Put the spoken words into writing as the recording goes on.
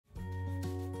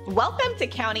Welcome to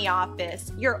County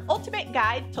Office, your ultimate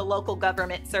guide to local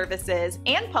government services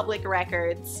and public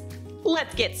records.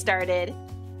 Let's get started.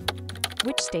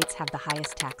 Which states have the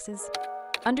highest taxes?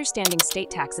 Understanding state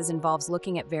taxes involves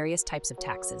looking at various types of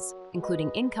taxes, including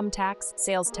income tax,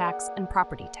 sales tax, and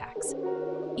property tax.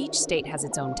 Each state has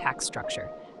its own tax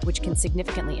structure, which can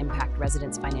significantly impact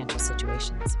residents' financial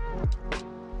situations.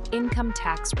 Income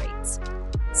tax rates.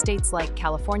 States like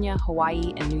California,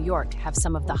 Hawaii, and New York have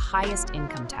some of the highest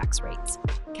income tax rates.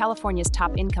 California's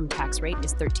top income tax rate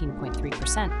is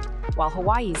 13.3%, while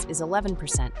Hawaii's is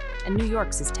 11%, and New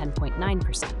York's is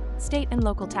 10.9%. State and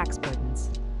local tax burdens.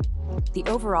 The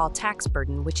overall tax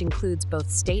burden, which includes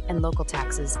both state and local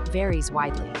taxes, varies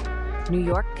widely. New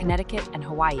York, Connecticut, and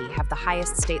Hawaii have the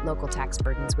highest state-local tax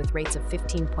burdens with rates of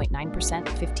 15.9%,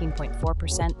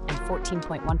 15.4%, and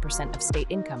 14.1% of state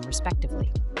income,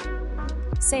 respectively.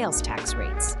 Sales tax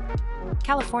rates.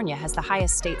 California has the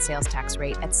highest state sales tax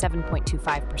rate at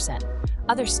 7.25%.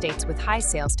 Other states with high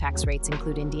sales tax rates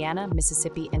include Indiana,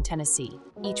 Mississippi, and Tennessee,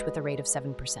 each with a rate of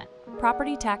 7%.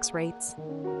 Property tax rates.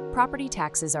 Property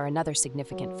taxes are another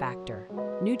significant factor.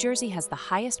 New Jersey has the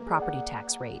highest property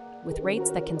tax rate, with rates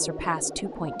that can surpass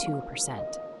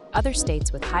 2.2%. Other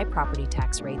states with high property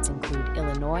tax rates include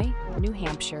Illinois, New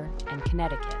Hampshire, and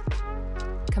Connecticut.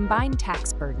 Combined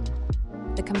tax burden.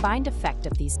 The combined effect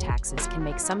of these taxes can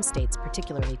make some states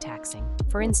particularly taxing.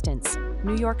 For instance,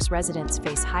 New York's residents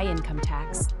face high income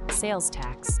tax, sales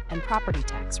tax, and property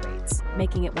tax rates,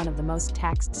 making it one of the most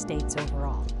taxed states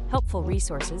overall. Helpful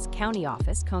resources: County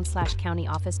Office,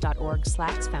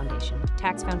 /countyoffice.org/foundation,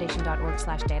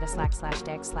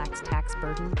 taxfoundation.org/data/tax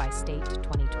burden by state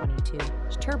 2022,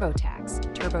 TurboTax,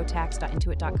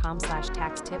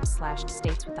 turbotax.intuit.com/tax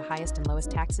tips/states with the highest and lowest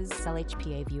taxes,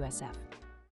 CEL/HPA View SF.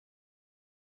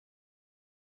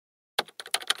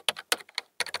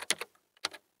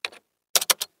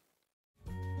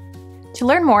 To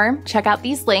learn more, check out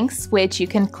these links, which you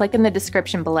can click in the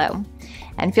description below.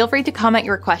 And feel free to comment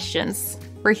your questions.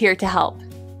 We're here to help.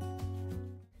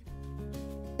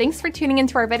 Thanks for tuning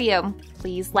into our video.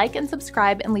 Please like and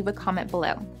subscribe and leave a comment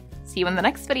below. See you in the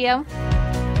next video.